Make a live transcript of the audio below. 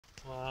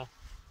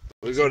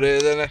We got here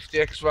then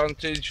FTX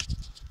Vantage.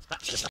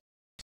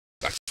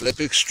 Backflip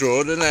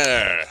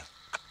extraordinaire.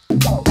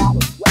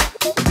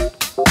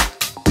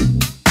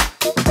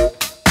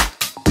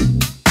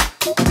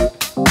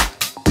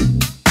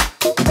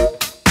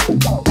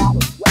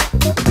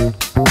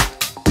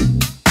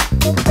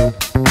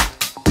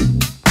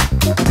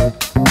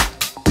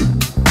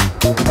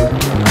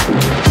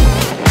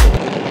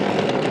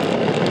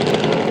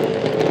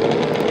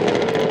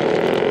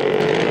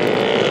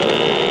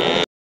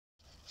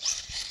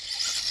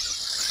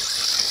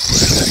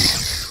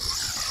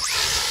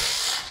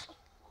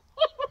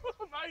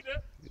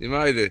 You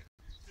made it?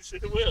 Did you see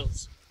the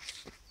wheels?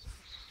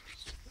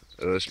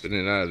 They're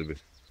spinning out a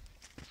bit.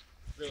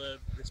 They're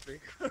this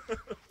big.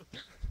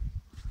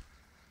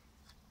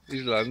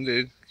 He's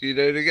landed. Can you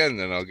do it again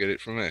then? I'll get it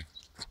from here.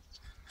 I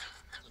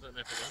don't know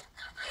if I will.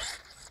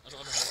 I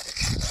don't know.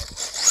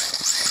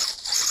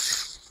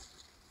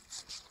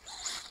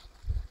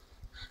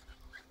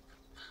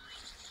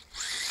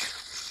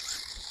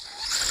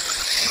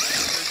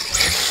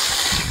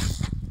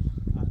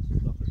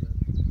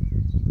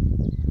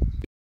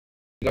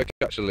 You don't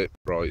catch a lip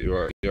right, you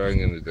ain't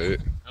going to do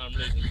it. I'm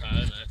losing power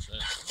now, so.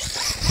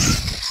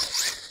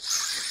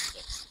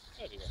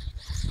 Anyway.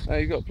 No,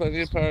 you got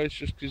plenty of power, it's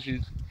just because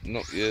you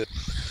knocked your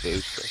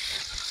booster.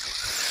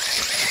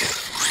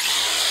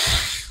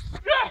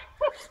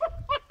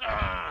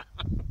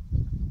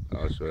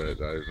 I swear that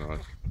was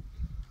nice.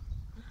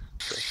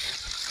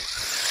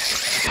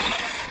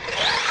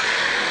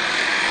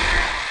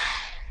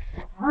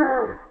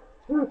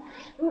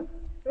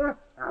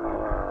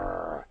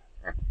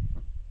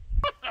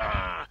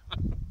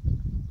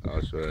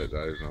 I swear that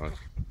was nice.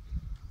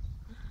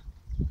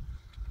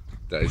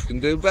 Dave can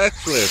do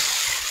backflip.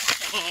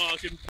 Oh, I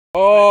can.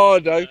 Oh,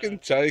 Dave can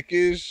take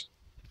his.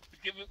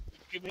 Give me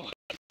one.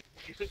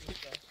 Give it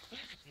that.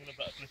 I'm gonna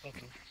backflip off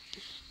them.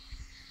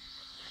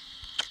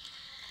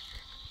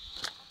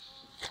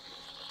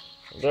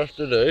 What do I have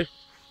to do?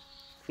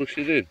 Push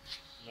it in.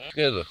 No.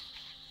 Together.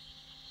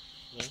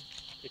 No.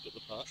 Pick up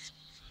the parts.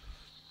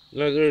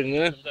 No, they're in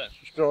there. Come down.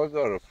 Just drive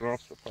that up and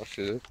off the push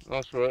it in.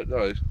 That's right,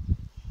 Dave.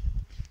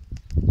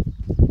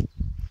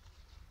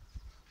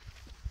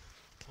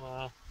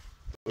 Wow.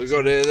 We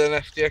got here then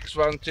FTX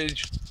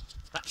Vantage.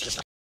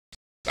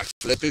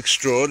 Backflip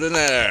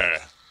extraordinaire.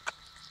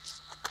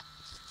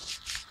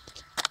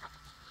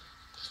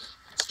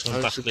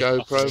 How's the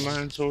GoPro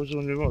mount? I was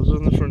wondering what was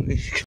on the front of the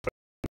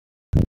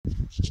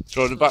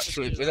Try the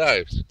backflip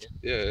without?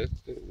 Yeah,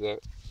 do that.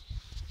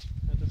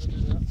 How does it do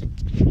that?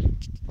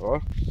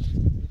 What? I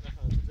don't know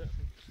how to do it. I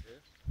think it's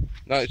here.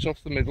 No, it's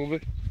off the middle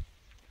bit.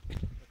 I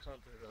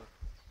can't do that.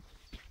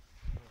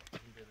 Oh, I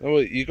can do that. No,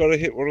 wait, you got to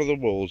hit one of the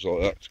walls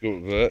like that to go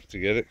vert to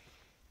get it.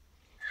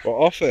 What,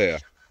 off here?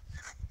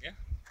 Yeah.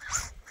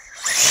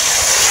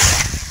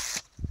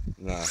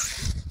 Nah.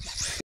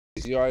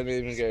 You ain't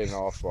even getting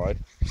halfway. No,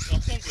 I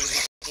can't do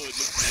that. Oh, it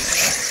looks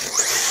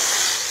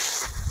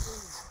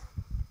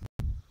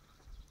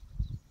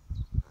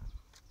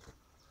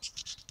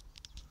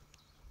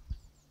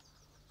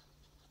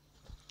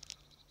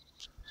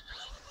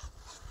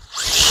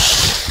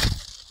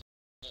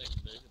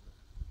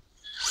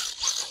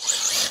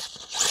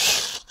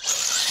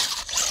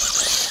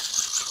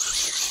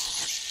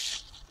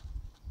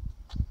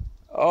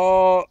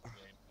Oh!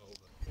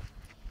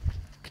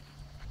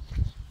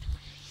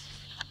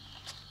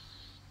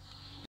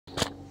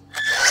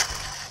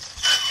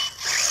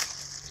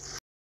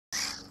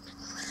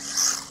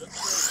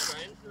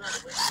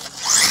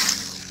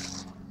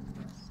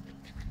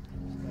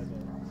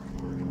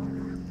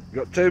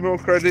 Got 2 more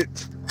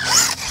credits.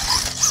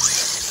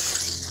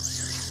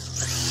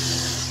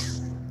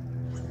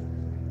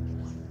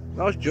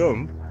 Nice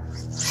jump.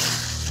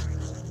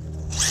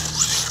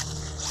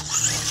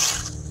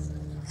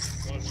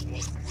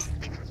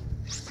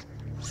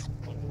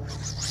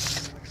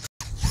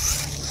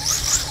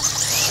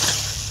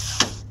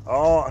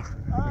 Oh!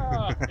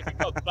 Ah, if you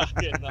got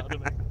back in, that would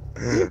have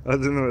been. I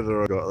don't know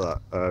whether I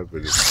got that.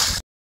 But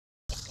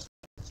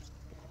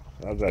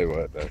how's that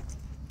work though?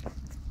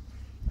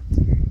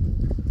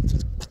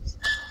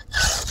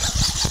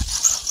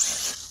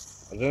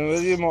 I don't know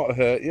whether you might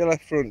hurt your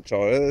left front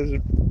tyre.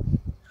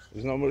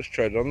 There's not much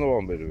tread on the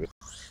one bit of it.